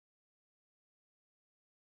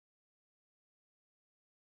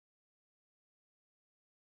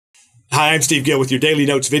Hi, I'm Steve Gill with your Daily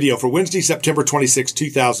Notes video for Wednesday, September 26,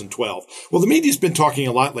 2012. Well, the media's been talking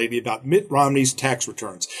a lot lately about Mitt Romney's tax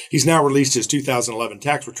returns. He's now released his 2011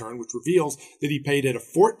 tax return, which reveals that he paid at a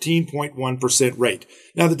 14.1% rate.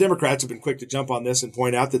 Now, the Democrats have been quick to jump on this and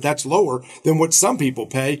point out that that's lower than what some people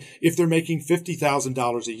pay if they're making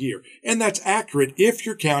 $50,000 a year. And that's accurate if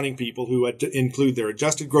you're counting people who include their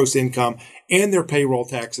adjusted gross income and their payroll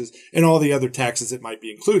taxes and all the other taxes that might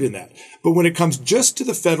be included in that. But when it comes just to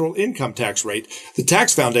the federal income tax rate, the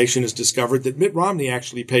Tax Foundation has discovered that Mitt Romney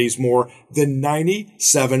actually pays more than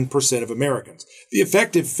 97% of Americans. The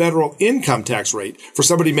effective federal income tax rate for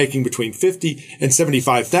somebody making between $50,000 and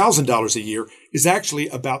 $75,000 a year is actually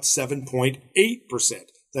about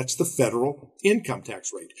 7.8%. That's the federal income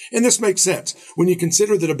tax rate. And this makes sense when you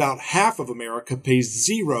consider that about half of America pays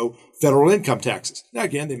zero federal income taxes. Now,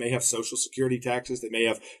 again, they may have Social Security taxes, they may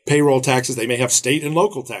have payroll taxes, they may have state and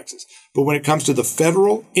local taxes. But when it comes to the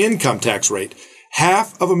federal income tax rate,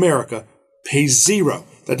 half of America pays zero.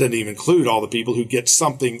 That doesn't even include all the people who get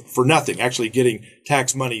something for nothing, actually getting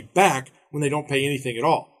tax money back when they don't pay anything at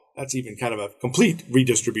all. That's even kind of a complete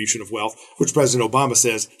redistribution of wealth, which President Obama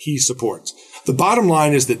says he supports. The bottom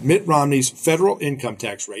line is that Mitt Romney's federal income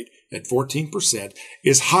tax rate at 14%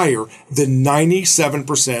 is higher than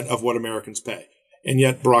 97% of what Americans pay. And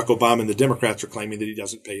yet Barack Obama and the Democrats are claiming that he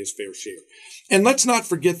doesn't pay his fair share. And let's not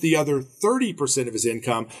forget the other 30% of his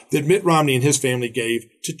income that Mitt Romney and his family gave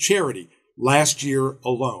to charity last year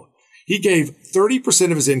alone. He gave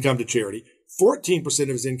 30% of his income to charity. 14% of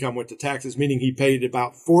his income went to taxes, meaning he paid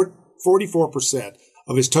about 44%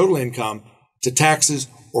 of his total income to taxes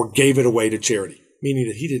or gave it away to charity, meaning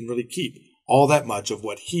that he didn't really keep all that much of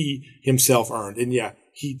what he himself earned. And yeah,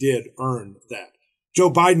 he did earn that.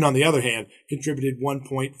 Joe Biden, on the other hand, contributed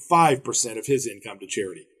 1.5% of his income to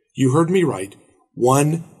charity. You heard me right,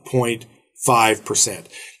 1.5%.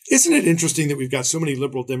 Isn't it interesting that we've got so many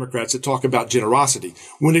liberal Democrats that talk about generosity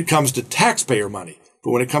when it comes to taxpayer money?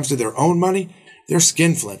 But when it comes to their own money, they're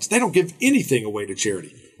skinflints. They don't give anything away to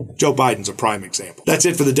charity. Joe Biden's a prime example. That's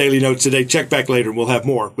it for the Daily Notes today. Check back later and we'll have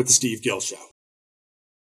more with the Steve Gill Show.